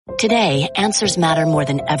Today, answers matter more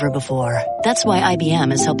than ever before. That's why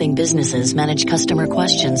IBM is helping businesses manage customer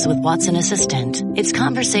questions with Watson Assistant. It's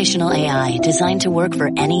conversational AI designed to work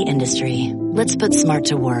for any industry. Let's put smart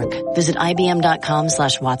to work. Visit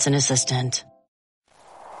IBM.com/Watson Assistant.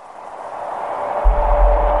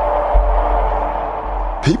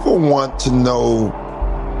 People want to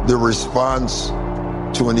know the response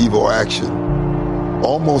to an evil action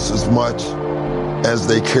almost as much as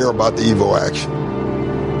they care about the evil action.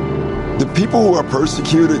 The people who are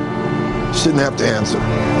persecuted shouldn't have to answer.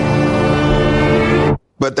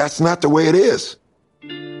 But that's not the way it is. Do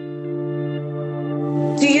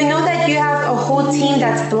you know that you have a whole team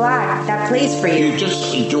that's black that plays for you?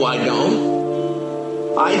 Do I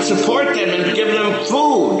know? I support them and give them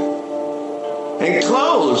food and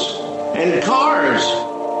clothes and cars.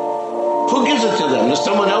 Who gives it to them? Does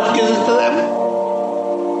someone else give it to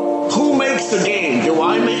them? Who makes the game? Do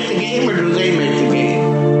I make the game or do they make the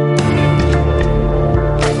game?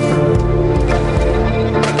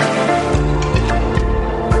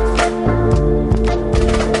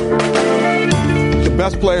 The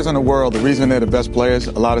best players in the world, the reason they're the best players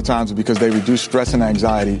a lot of times is because they reduce stress and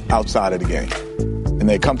anxiety outside of the game. And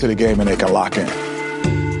they come to the game and they can lock in.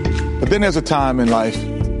 But then there's a time in life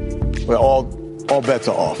where all bets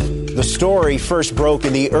are off. The story first broke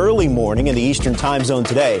in the early morning in the Eastern Time Zone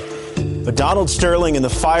today. But Donald Sterling and the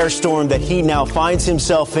firestorm that he now finds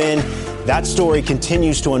himself in, that story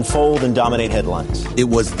continues to unfold and dominate headlines. It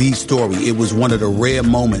was the story. It was one of the rare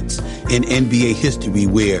moments in NBA history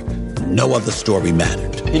where no other story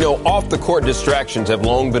mattered. You know, off-the-court distractions have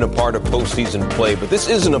long been a part of postseason play, but this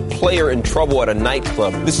isn't a player in trouble at a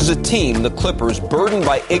nightclub. This is a team, the Clippers, burdened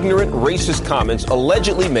by ignorant, racist comments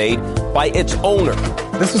allegedly made by its owner.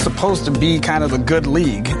 This is supposed to be kind of a good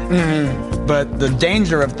league, but the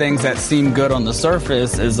danger of things that seem good on the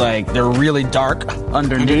surface is like they're really dark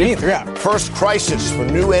underneath. Yeah. First crisis for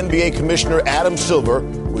new NBA Commissioner Adam Silver,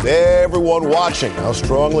 with everyone watching how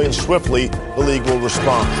strongly and swiftly the league will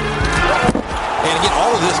respond. And again,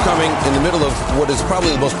 all of this coming in the middle of what is probably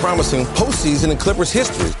the most promising postseason in Clippers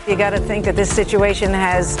history. You got to think that this situation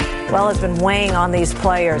has been weighing on these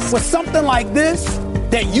players. With something like this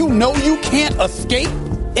that you know you can't escape,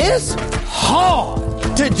 it's hard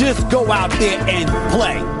to just go out there and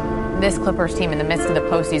play. This Clippers team in the midst of the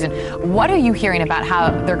postseason, what are you hearing about how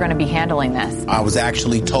they're going to be handling this? I was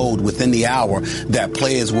actually told within the hour that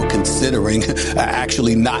players were considering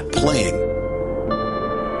actually not playing.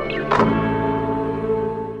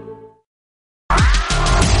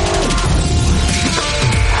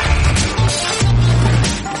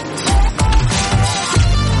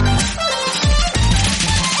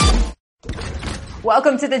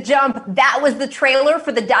 Welcome to The Jump. That was the trailer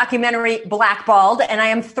for the documentary Blackballed, and I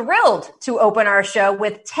am thrilled to open our show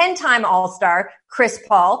with 10-time All-Star Chris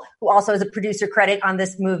Paul, who also has a producer credit on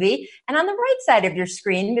this movie. And on the right side of your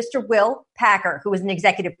screen, Mr. Will Packer, who is an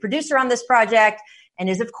executive producer on this project and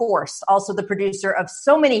is, of course, also the producer of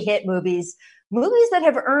so many hit movies that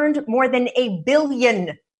have earned more than $1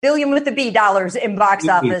 billion with the B dollars in box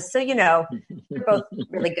office. So, you know, they're both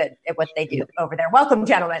really good at what they do over there. Welcome,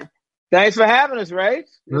 gentlemen. Thanks for having us, Rach.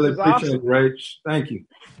 Really appreciate it, Rach. Thank you.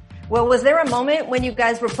 Well, was there a moment when you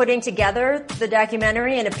guys were putting together the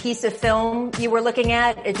documentary and a piece of film you were looking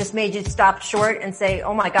at, it just made you stop short and say,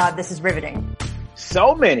 oh my God, this is riveting?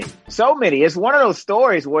 So many. It's one of those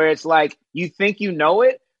stories where it's like, you think you know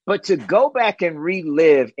it, but to go back and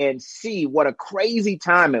relive and see what a crazy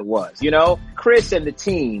time it was, you know, Chris and the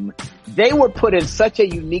team, they were put in such a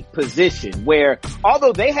unique position where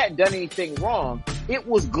although they hadn't done anything wrong, it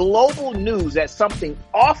was global news that something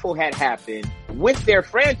awful had happened with their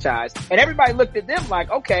franchise. And everybody looked at them like,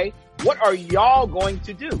 okay, what are y'all going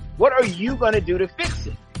to do? What are you going to do to fix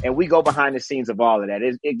it? And we go behind the scenes of all of that.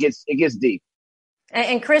 It gets deep.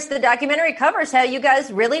 And Chris, the documentary covers how you guys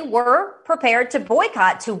really were prepared to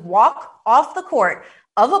boycott, to walk off the court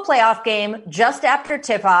of a playoff game just after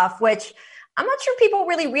tip-off, which I'm not sure people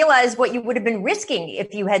really realize what you would have been risking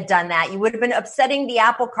if you had done that. You would have been upsetting the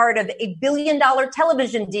apple cart of $1 billion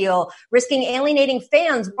television deal, risking alienating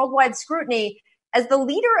fans, worldwide scrutiny. As the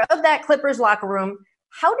leader of that Clippers locker room,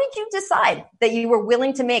 how did you decide that you were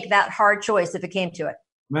willing to make that hard choice if it came to it?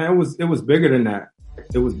 Man, it was bigger than that.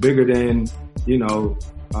 It was bigger than,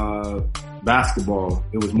 basketball.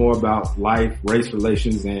 It was more about life, race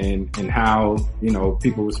relations, and how,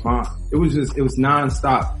 people respond. It was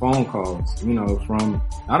nonstop phone calls, from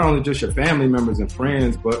not only just your family members and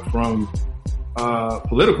friends, but from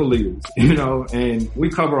political leaders, and we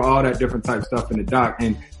cover all that different type stuff in the doc.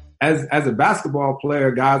 And as a basketball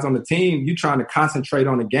player, guys on the team, you trying to concentrate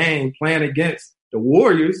on the game, playing against the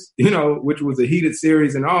Warriors, which was a heated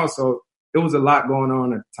series, and also it was a lot going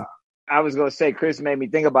on at the time. I was going to say, Chris made me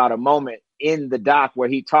think about a moment in the doc where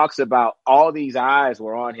he talks about all these eyes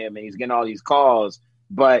were on him and he's getting all these calls.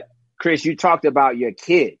 But Chris, you talked about your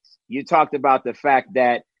kids. You talked about the fact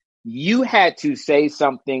that you had to say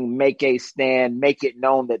something, make a stand, make it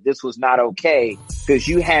known that this was not okay because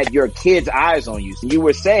you had your kids' eyes on you. So you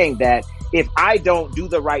were saying that if I don't do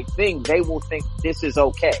the right thing, they will think this is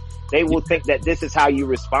okay. They will think that this is how you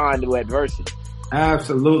respond to adversity.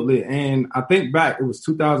 Absolutely. And I think back, it was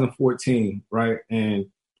 2014, right? And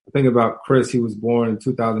I think about Chris, he was born in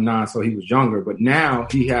 2009, so he was younger. But now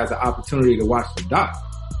he has the opportunity to watch the doc,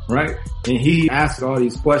 right? And he asked all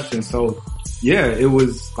these questions. So, yeah, it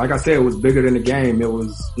was, like I said, it was bigger than the game. It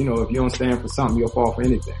was, if you don't stand for something, you'll fall for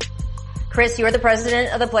anything. Chris, you're the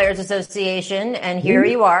president of the Players Association, and here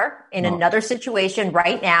you are in another situation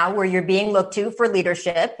right now where you're being looked to for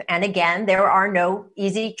leadership. And again, there are no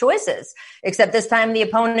easy choices, except this time the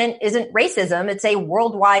opponent isn't racism. It's a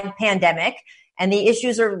worldwide pandemic, and the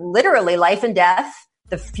issues are literally life and death,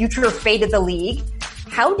 the future fate of the league.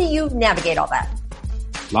 How do you navigate all that?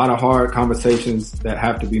 A lot of hard conversations that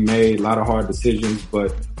have to be made, a lot of hard decisions,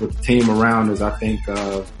 but with the team around us, I think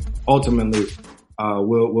ultimately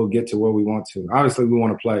we'll get to where we want to. Obviously, we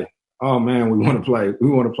want to play. Oh, man, we want to play. We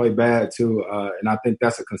want to play bad, too. And I think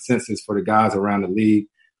that's a consensus for the guys around the league.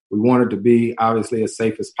 We want it to be, obviously, as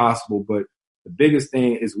safe as possible. But the biggest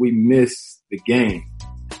thing is we miss the game.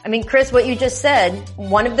 I mean, Chris, what you just said,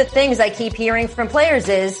 one of the things I keep hearing from players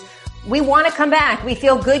is we want to come back. We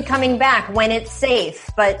feel good coming back when it's safe.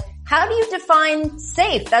 But how do you define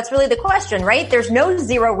safe? That's really the question, right? There's no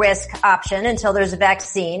zero risk option until there's a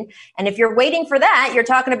vaccine. And if you're waiting for that, you're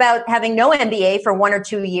talking about having no NBA for 1 or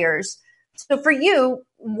 2 years. So for you,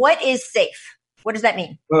 what is safe? What does that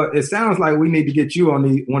mean? Well, it sounds like we need to get you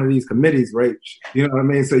on one of these committees, Rach. You know what I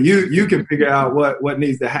mean? So you can figure out what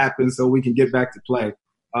needs to happen so we can get back to play.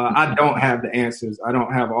 I don't have the answers. I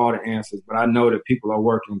don't have all the answers, but I know that people are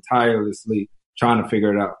working tirelessly trying to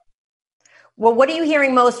figure it out. Well, what are you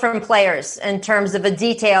hearing most from players in terms of a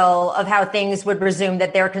detail of how things would resume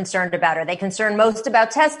that they're concerned about? Are they concerned most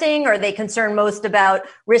about testing? Or are they concerned most about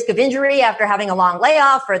risk of injury after having a long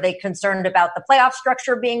layoff? Are they concerned about the playoff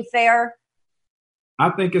structure being fair?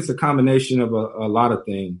 I think it's a combination of a lot of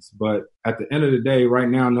things. But at the end of the day, right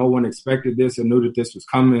now, no one expected this and knew that this was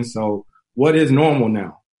coming. So what is normal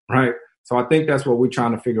now, right? So I think that's what we're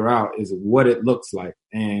trying to figure out is what it looks like.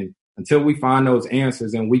 And until we find those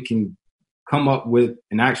answers and we can come up with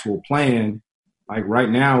an actual plan, like right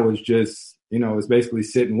now is just, it's basically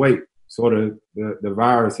sit and wait. Sort of the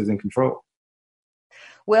virus is in control.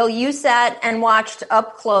 Well, you sat and watched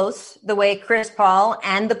up close the way Chris Paul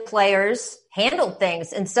and the players handled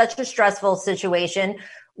things in such a stressful situation.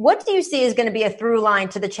 What do you see is going to be a through line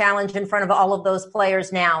to the challenge in front of all of those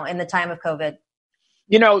players now in the time of COVID?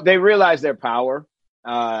 They realize their power.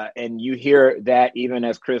 And you hear that even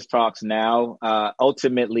as Chris talks now.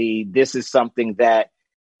 Ultimately, this is something that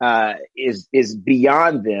is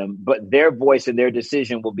beyond them, but their voice and their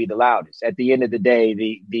decision will be the loudest. At the end of the day,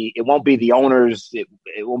 it won't be the owners, it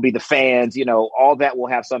won't be the fans, all that will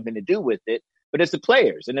have something to do with it, but it's the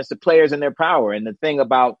players, and it's the players and their power. And the thing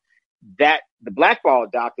about that, the blackball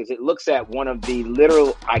doc, is it looks at one of the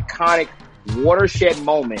literal iconic watershed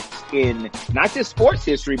moments in not just sports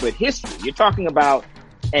history, but history. You're talking about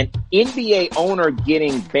an NBA owner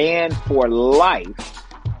getting banned for life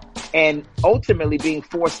and ultimately being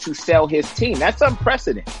forced to sell his team. That's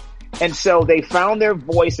unprecedented. And so they found their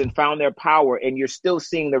voice and found their power, and you're still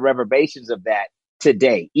seeing the reverberations of that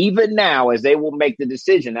today. Even now, as they will make the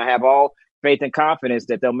decision, I have all faith and confidence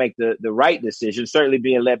that they'll make the right decision, certainly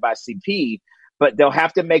being led by CP, but they'll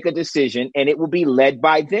have to make a decision, and it will be led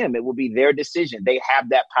by them. It will be their decision. They have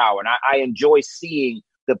that power, and I enjoy seeing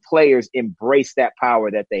the players embrace that power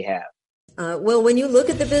that they have. Well, when you look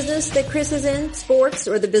at the business that Chris is in, sports,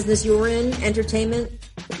 or the business you're in, entertainment,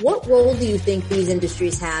 what role do you think these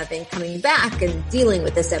industries have in coming back and dealing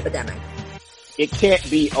with this epidemic? It can't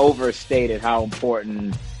be overstated how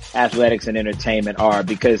important athletics and entertainment are,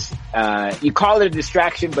 because you call it a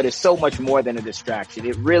distraction, but it's so much more than a distraction.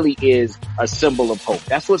 It really is a symbol of hope.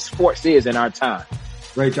 That's what sports is in our time.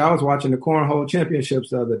 Rach, I was watching the Cornhole Championships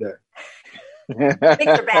the other day.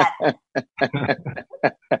 Things are bad.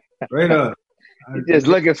 Straight up. You're just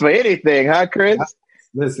looking for anything, huh, Chris?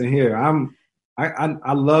 Listen here,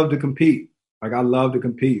 I love to compete. Like, I love to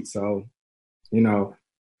compete. So, y'all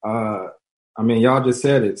just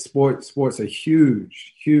said it. Sports are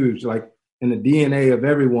huge, like in the DNA of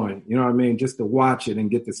everyone. You know what I mean? Just to watch it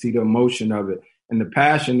and get to see the emotion of it and the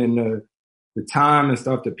passion and the time and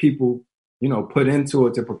stuff that people put into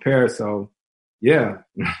it to prepare. So, yeah.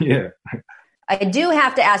 Yeah. I do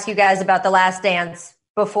have to ask you guys about The Last Dance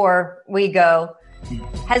before we go.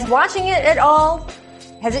 Has watching it at all,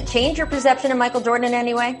 has it changed your perception of Michael Jordan in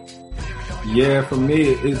any way? Yeah, for me,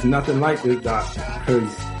 it's nothing like this, Doc,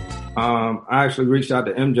 because I actually reached out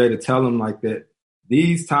to MJ to tell him like that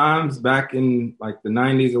these times back in like the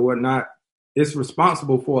 90s or whatnot, it's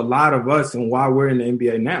responsible for a lot of us and why we're in the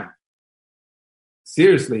NBA now.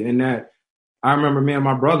 Seriously, in that I remember me and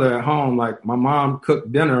my brother at home, like my mom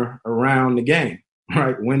cooked dinner around the game,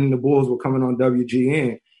 right? When the Bulls were coming on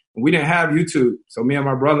WGN. And we didn't have YouTube. So me and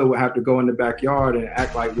my brother would have to go in the backyard and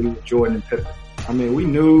act like we were Jordan and Pippen. I mean, we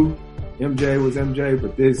knew MJ was MJ,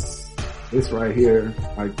 but this right here,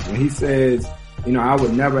 like when he says, I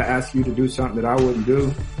would never ask you to do something that I wouldn't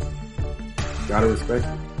do, gotta respect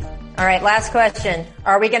it. All right, last question.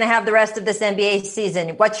 Are we going to have the rest of this NBA season?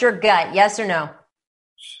 What's your gut? Yes or no?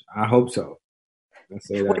 I hope so.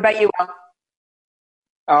 Say that. What about you, Will?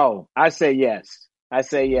 Oh, I say yes.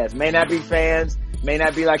 May not be fans, may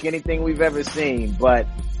not be like anything we've ever seen, but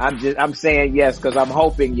I'm saying yes because I'm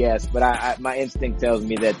hoping yes, but my instinct tells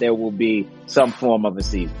me that there will be some form of a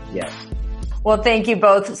season. Yes. Well, thank you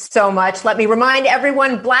both so much. Let me remind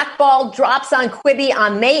everyone, Blackball drops on Quibi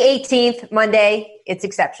on May 18th, Monday. It's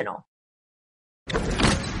exceptional.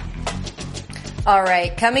 All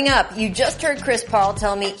right, coming up, you just heard Chris Paul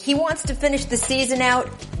tell me he wants to finish the season out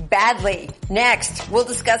badly. Next, we'll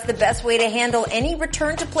discuss the best way to handle any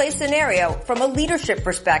return to play scenario from a leadership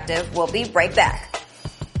perspective. We'll be right back.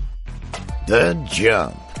 The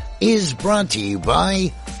Jump is brought to you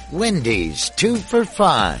by Wendy's 2 for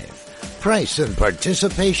 $5. Price and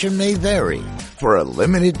participation may vary for a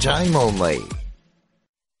limited time only.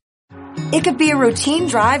 It could be a routine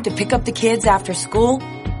drive to pick up the kids after school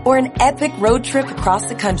or an epic road trip across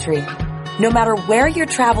the country. No matter where your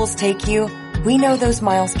travels take you, we know those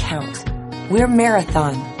miles count. We're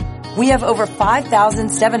Marathon. We have over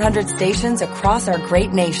 5,700 stations across our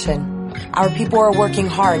great nation. Our people are working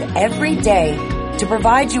hard every day to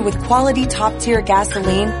provide you with quality top-tier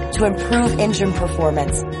gasoline to improve engine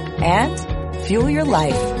performance and fuel your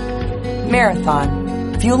life.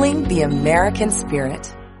 Marathon, fueling the American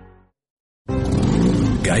spirit.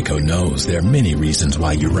 Geico knows there are many reasons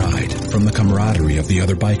why you ride. From the camaraderie of the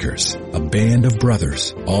other bikers, a band of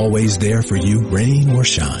brothers, always there for you, rain or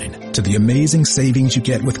shine, to the amazing savings you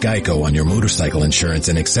get with Geico on your motorcycle insurance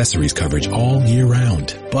and accessories coverage all year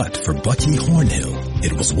round. But for Bucky Hornhill,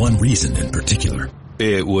 it was one reason in particular.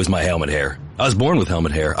 It was my helmet hair. I was born with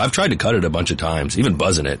helmet hair. I've tried to cut it a bunch of times, even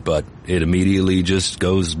buzzing it, but it immediately just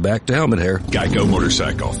goes back to helmet hair. Geico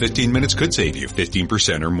Motorcycle. 15 minutes could save you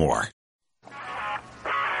 15% or more.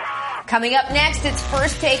 Coming up next, it's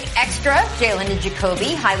First Take Extra, Jalen and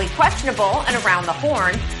Jacoby, highly questionable, and Around the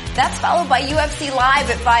Horn. That's followed by UFC Live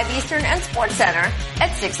at 5 Eastern and SportsCenter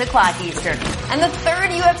at 6 o'clock Eastern. And the third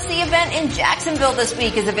UFC event in Jacksonville this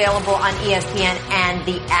week is available on ESPN and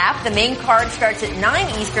the app. The main card starts at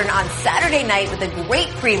 9 Eastern on Saturday night with a great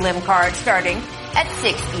prelim card starting at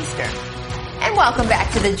 6 Eastern. And welcome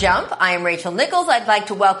back to The Jump. I am Rachel Nichols. I'd like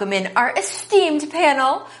to welcome in our esteemed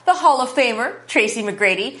panel, the Hall of Famer, Tracy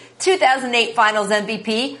McGrady, 2008 Finals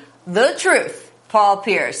MVP, The Truth, Paul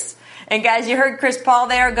Pierce. And guys, you heard Chris Paul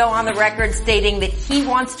there go on the record stating that he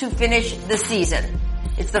wants to finish the season.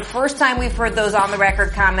 It's the first time we've heard those on the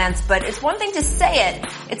record comments, but it's one thing to say it.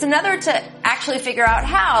 It's another to actually figure out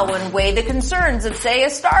how and weigh the concerns of, say, a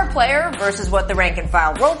star player versus what the rank and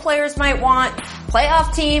file role players might want.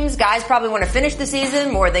 Playoff teams, guys probably want to finish the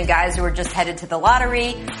season more than guys who are just headed to the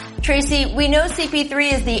lottery. Tracy, we know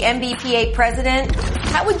CP3 is the NBPA president.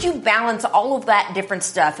 How would you balance all of that different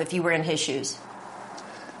stuff if you were in his shoes?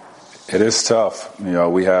 It is tough.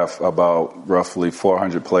 We have about roughly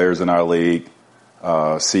 400 players in our league.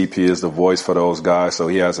 CP is the voice for those guys, so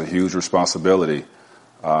he has a huge responsibility.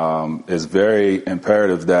 It's very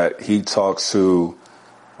imperative that he talks to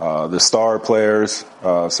the star players,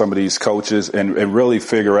 some of these coaches, and really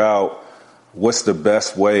figure out what's the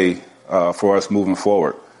best way for us moving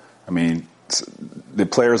forward. I mean, the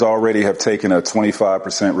players already have taken a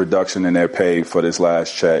 25% reduction in their pay for this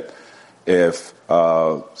last check. If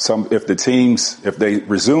they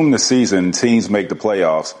resume the season, teams make the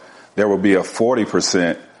playoffs, there will be a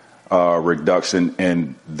 40% reduction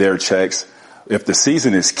in their checks. If the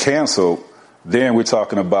season is canceled, then we're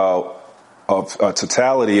talking about a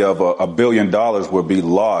totality of $1 billion will be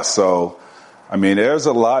lost. So, I mean, there's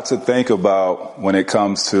a lot to think about when it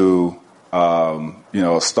comes to,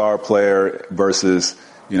 a star player versus,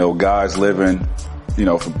 guys living,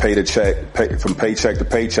 from paycheck to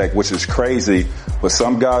paycheck, which is crazy. But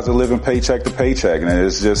some guys are living paycheck to paycheck, and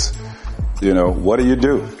it's just, what do you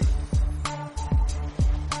do?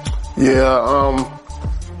 Yeah,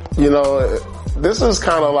 this is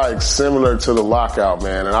kind of like similar to the lockout,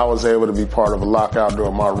 man. And I was able to be part of a lockout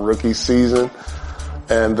during my rookie season.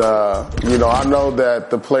 And, I know that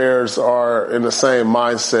the players are in the same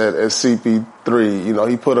mindset as CP3.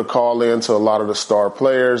 He put a call in to a lot of the star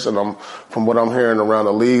players, and from what I'm hearing around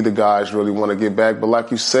the league, the guys really want to get back. But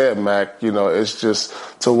like you said, Mac, it's just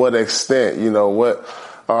to what extent, what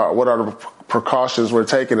are the precautions we're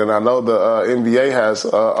taking. And I know the NBA has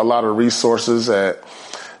a lot of resources at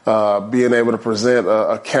being able to present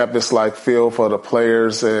a campus-like feel for the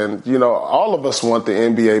players. And, all of us want the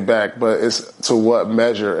NBA back, but it's to what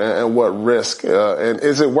measure and what risk. And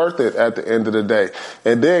is it worth it at the end of the day?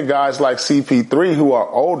 And then guys like CP3 who are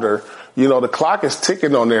older, the clock is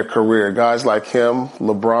ticking on their career. Guys like him,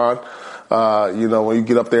 LeBron, when you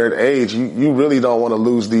get up there in age, you really don't want to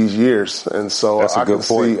lose these years. And so I can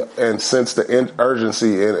see and sense the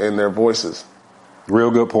urgency in their voices. Real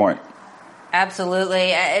good point.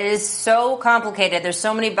 Absolutely. It is so complicated. There's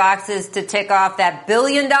so many boxes to tick off. That $1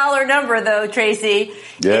 billion number, though, Tracy,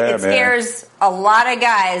 it scares a lot of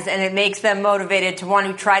guys, and it makes them motivated to want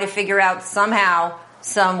to try to figure out somehow,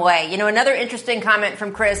 some way. Another interesting comment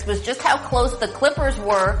from Chris was just how close the Clippers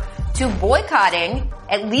were to boycotting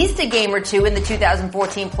at least a game or two in the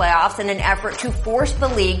 2014 playoffs in an effort to force the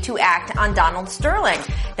league to act on Donald Sterling.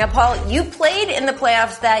 Now, Paul, you played in the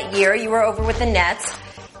playoffs that year. You were over with the Nets.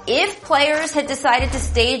 If players had decided to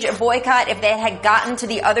stage a boycott, if they had gotten to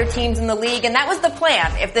the other teams in the league, and that was the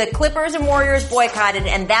plan, if the Clippers and Warriors boycotted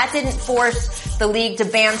and that didn't force the league to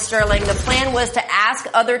ban Sterling, the plan was to ask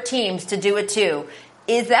other teams to do it too.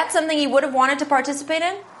 Is that something you would have wanted to participate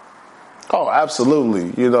in? Oh,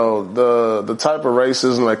 absolutely. The type of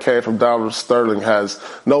racism that came from Donald Sterling has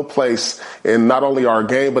no place in not only our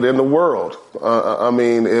game, but in the world.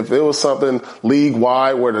 If it was something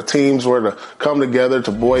league-wide where the teams were to come together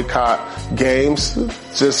to boycott games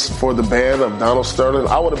just for the ban of Donald Sterling,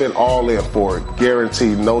 I would have been all in for it.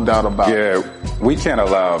 Guaranteed, no doubt about it. Yeah, we can't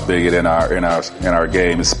allow a bigot in our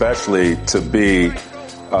game, especially to be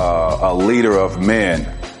a leader of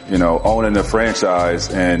men. Owning the franchise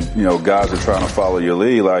and, guys are trying to follow your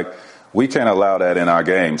lead. Like, we can't allow that in our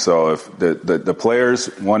game. So if the players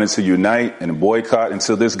wanted to unite and boycott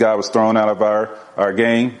until this guy was thrown out of our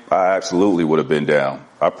game, I absolutely would have been down.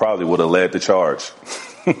 I probably would have led the charge.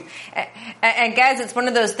 And guys, it's one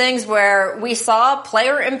of those things where we saw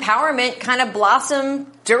player empowerment kind of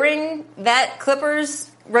blossom during that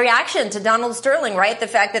Clippers reaction to Donald Sterling, right? The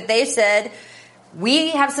fact that they said, we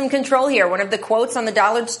have some control here. One of the quotes on the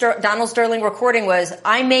Donald Sterling recording was,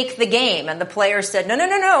 I make the game. And the players said,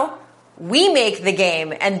 no. We make the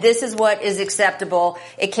game. And this is what is acceptable.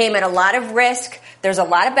 It came at a lot of risk. There's a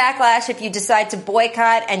lot of backlash if you decide to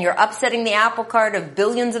boycott and you're upsetting the apple cart of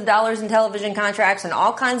billions of dollars in television contracts and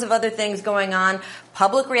all kinds of other things going on.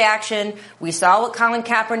 Public reaction. We saw what Colin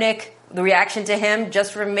Kaepernick, the reaction to him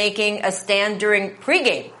just for making a stand during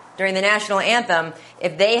pregame. During the national anthem,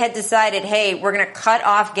 if they had decided, hey, we're going to cut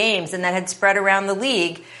off games and that had spread around the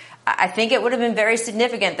league, I think it would have been very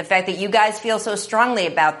significant. The fact that you guys feel so strongly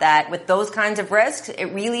about that with those kinds of risks,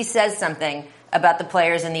 it really says something about the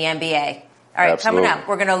players in the NBA. All right, Absolutely. Coming up,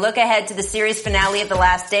 we're going to look ahead to the series finale of The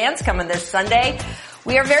Last Dance coming this Sunday.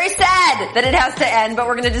 We are very sad that it has to end, but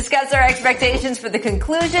we're going to discuss our expectations for the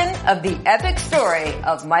conclusion of the epic story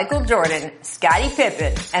of Michael Jordan, Scottie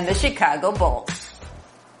Pippen, and the Chicago Bulls.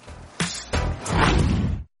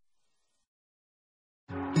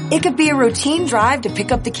 It could be a routine drive to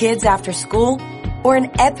pick up the kids after school or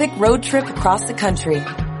an epic road trip across the country.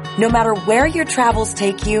 No matter where your travels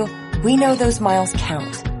take you, we know those miles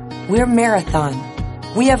count. We're Marathon.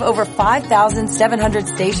 We have over 5,700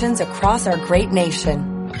 stations across our great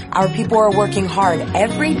nation. Our people are working hard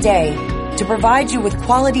every day to provide you with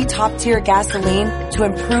quality top-tier gasoline to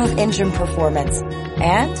improve engine performance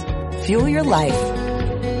and fuel your life.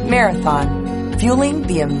 Marathon, fueling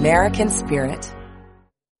the American spirit.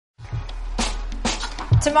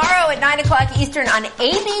 Tomorrow at 9 o'clock Eastern on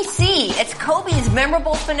ABC, it's Kobe's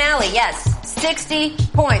memorable finale. Yes, 60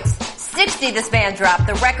 points. 60 this man dropped,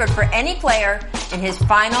 the record for any player in his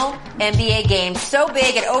final NBA game. So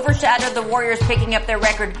big, it overshadowed the Warriors picking up their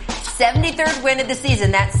record 73rd win of the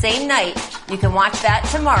season that same night. You can watch that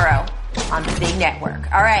tomorrow on the big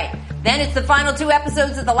network. All right, Then it's the final 2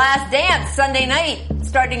 episodes of The Last Dance, Sunday night,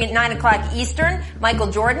 starting at 9 o'clock Eastern. Michael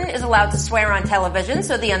Jordan is allowed to swear on television,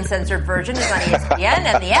 so the uncensored version is on ESPN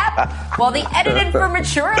and the app, while the edited for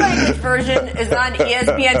mature language version is on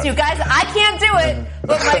ESPN2. Guys, I can't do it,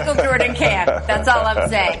 but Michael Jordan can. That's all I'm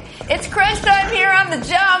saying. It's crunch time here on The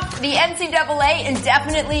Jump. The NCAA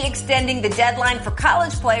indefinitely extending the deadline for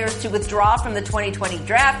college players to withdraw from the 2020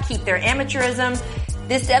 draft, keep their amateurism.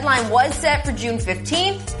 This deadline was set for June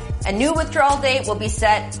 15th. A new withdrawal date will be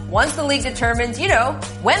set once the league determines,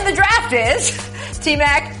 when the draft is.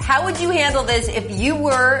 T-Mac, how would you handle this if you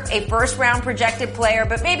were a first-round projected player,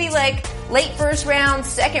 but maybe like late first round,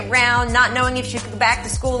 second round, not knowing if you could go back to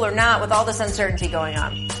school or not with all this uncertainty going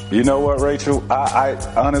on? You know what, Rachel? I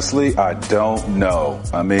honestly, I don't know.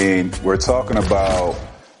 I mean, we're talking about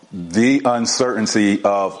the uncertainty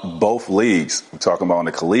of both leagues. We're talking about on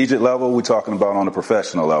the collegiate level. We're talking about on the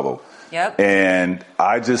professional level. Yep. And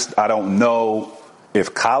I don't know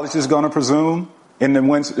if college is going to presume in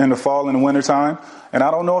the fall and the winter time. And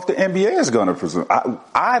I don't know if the NBA is going to presume.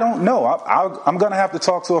 I don't know. I'm going to have to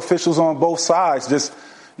talk to officials on both sides just,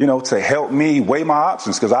 to help me weigh my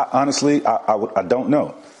options. Because I honestly don't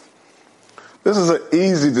know. This is an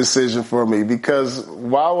easy decision for me because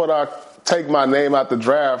why would I take my name out the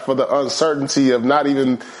draft for the uncertainty of not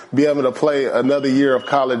even be able to play another year of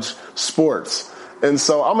college sports? And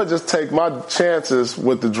so I'm going to just take my chances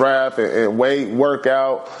with the draft and work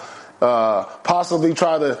out, possibly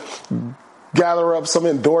try to gather up some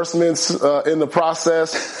endorsements in the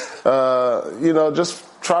process,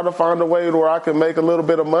 just try to find a way where I can make a little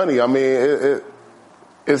bit of money. I mean,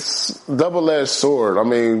 it's double-edged sword. I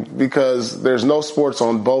mean, because there's no sports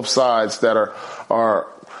on both sides that are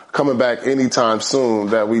coming back anytime soon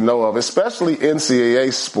that we know of, especially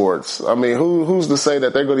NCAA sports. I mean, who's to say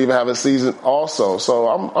that they're going to even have a season also? So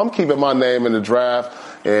I'm keeping my name in the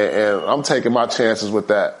draft, and I'm taking my chances with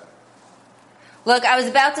that. Look, I was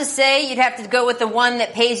about to say you'd have to go with the one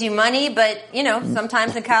that pays you money, but,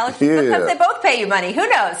 sometimes in college, sometimes they both pay you money. Who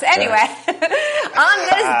knows? Anyway, on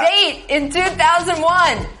this date in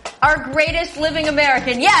 2001, our greatest living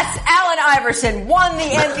American, yes, Allen Iverson, won the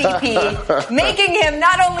MVP, making him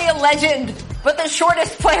not only a legend, but the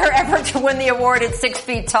shortest player ever to win the award at 6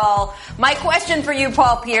 feet tall. My question for you,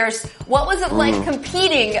 Paul Pierce, what was it like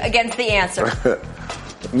competing against the answer?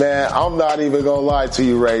 Man, I'm not even going to lie to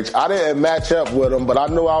you, Rach. I didn't match up with him, but I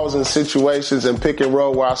knew I was in situations in pick and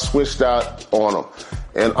roll where I switched out on him.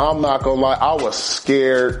 And I'm not going to lie, I was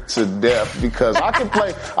scared to death because I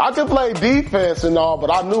could play defense and all,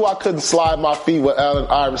 but I knew I couldn't slide my feet with Allen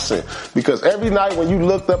Iverson because every night when you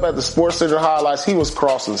looked up at the SportsCenter highlights, he was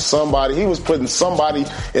crossing somebody. He was putting somebody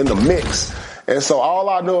in the mix. And so all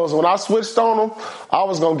I knew was when I switched on him, I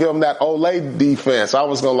was going to give him that Olay defense. I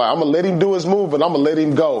was going to I'm going to let him do his move, and I'm going to let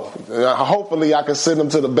him go. And hopefully I can send him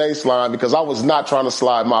to the baseline because I was not trying to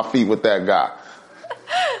slide my feet with that guy.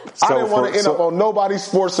 I didn't want to end up on nobody's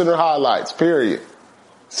SportsCenter highlights, period.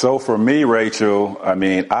 So for me, Rachel, I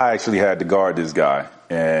mean, I actually had to guard this guy.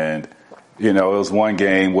 And, it was one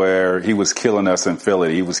game where he was killing us in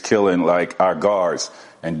Philly. He was killing, our guards.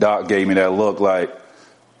 And Doc gave me that look like,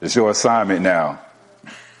 it's your assignment now.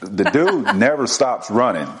 The dude never stops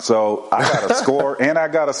running. So I got to score and I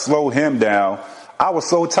got to slow him down. I was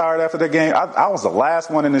so tired after the game. I was the last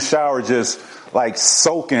one in the shower just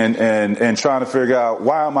soaking and trying to figure out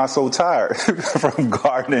why am I so tired from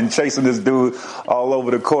guarding and chasing this dude all over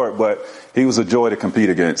the court. But he was a joy to compete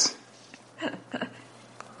against.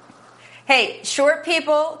 Hey, short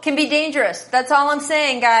people can be dangerous. That's all I'm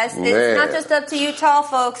saying, guys. It's not just up to you tall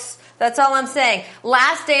folks. That's all I'm saying.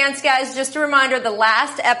 Last Dance, guys, just a reminder, the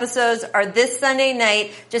last episodes are this Sunday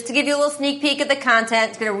night. Just to give you a little sneak peek of the content,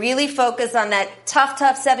 it's going to really focus on that tough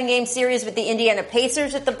 7-game series with the Indiana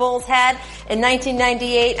Pacers that the Bulls had in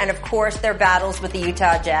 1998, and, of course, their battles with the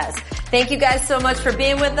Utah Jazz. Thank you guys so much for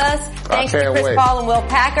being with us. Thanks to Chris Paul and Will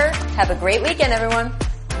Packer. Have a great weekend, everyone.